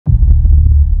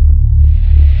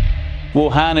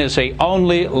Wuhan is the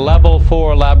only level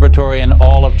 4 laboratory in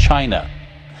all of China.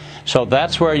 So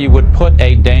that's where you would put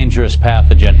a dangerous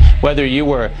pathogen. Whether you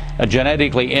were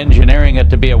genetically engineering it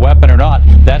to be a weapon or not,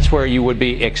 that's where you would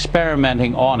be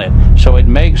experimenting on it. So it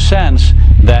makes sense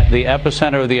that the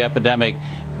epicenter of the epidemic,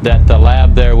 that the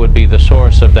lab there would be the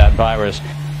source of that virus.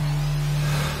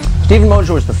 Stephen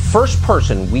Mosher was the first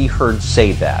person we heard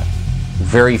say that.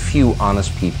 Very few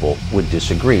honest people would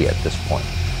disagree at this point.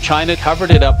 China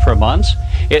covered it up for months.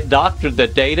 It doctored the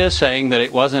data, saying that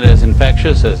it wasn't as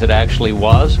infectious as it actually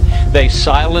was. They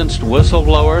silenced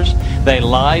whistleblowers. They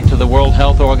lied to the World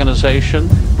Health Organization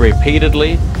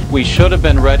repeatedly. We should have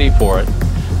been ready for it.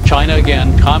 China,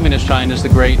 again, communist China is the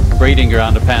great breeding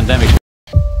ground of pandemics.